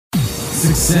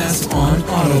Success on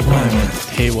Autopilot.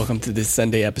 Hey, welcome to this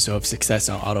Sunday episode of Success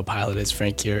on Autopilot. It's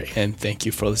Frank here, and thank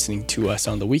you for listening to us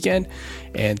on the weekend.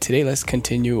 And today, let's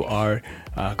continue our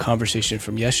conversation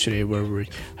from yesterday where we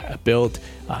built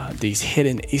these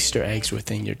hidden Easter eggs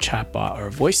within your chatbot or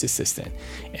voice assistant.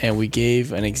 And we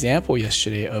gave an example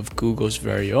yesterday of Google's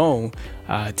very own.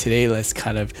 Today, let's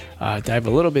kind of dive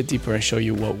a little bit deeper and show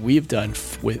you what we've done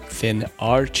within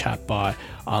our chatbot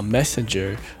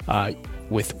Messenger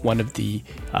with one of the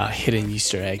hidden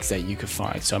Easter eggs that you could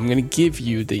find. So I'm going to give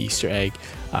you the Easter egg,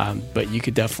 but you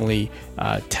could definitely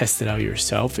test it out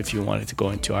yourself if you wanted to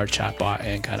go into our chatbot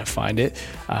and kind of find it.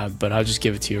 But I'll just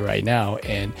give it to you right now.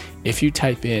 And if you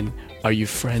type in, "Are you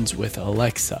friends with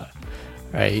Alexa?"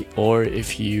 right? Or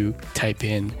if you type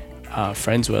in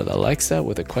friends with Alexa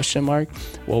with a question mark,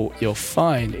 what you'll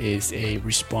find is a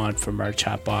response from our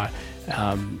chatbot,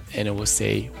 and it will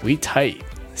say, "We type.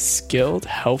 Skilled,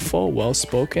 helpful,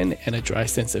 well-spoken, and a dry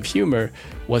sense of humor.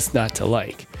 What's not to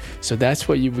like?" So that's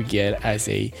what you would get as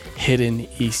a hidden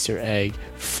Easter egg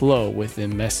flow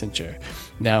within Messenger.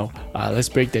 Now, let's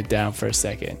break that down for a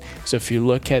second. So if you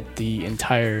look at the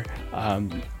entire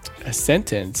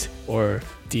sentence or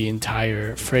the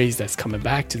entire phrase that's coming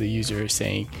back to the user is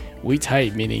saying, "We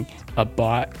type," meaning a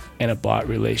bot and a bot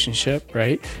relationship,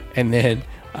 right? And then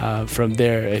from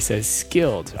there, it says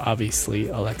skilled. Obviously,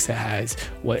 Alexa has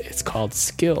what it's called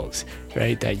skills,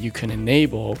 right? That you can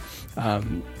enable.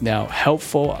 Now,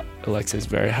 helpful. Alexa is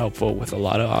very helpful with a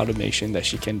lot of automation that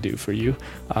she can do for you.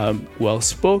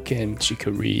 Well-spoken. She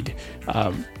could read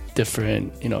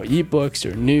different, ebooks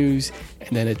or news,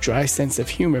 and then a dry sense of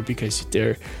humor because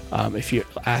if you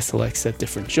ask Alexa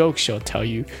different jokes, she'll tell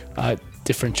you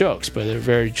different jokes, but they're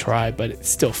very dry, but it's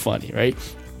still funny, right?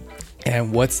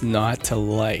 And what's not to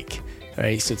like,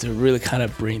 right? So to really kind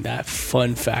of bring that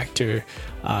fun factor,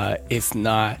 it's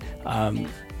not,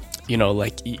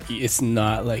 it's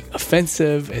not like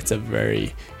offensive. It's a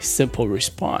very simple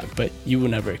response, but you will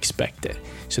never expect it.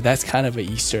 So that's kind of an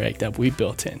Easter egg that we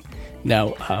built in.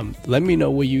 Now, let me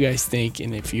know what you guys think,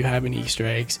 and if you have any Easter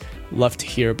eggs, love to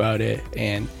hear about it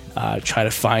and try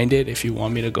to find it. If you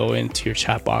want me to go into your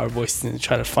chatbot or voice and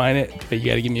try to find it, but you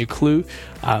got to give me a clue.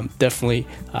 Definitely,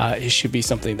 it should be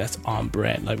something that's on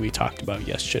brand, like we talked about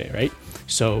yesterday, right?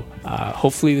 So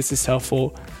hopefully this is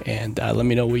helpful, and let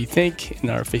me know what you think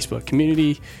in our Facebook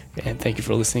community. And thank you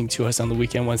for listening to us on the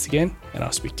weekend once again, and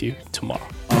I'll speak to you tomorrow.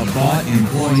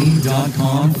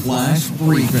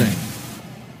 AboutEmployee.com/briefing.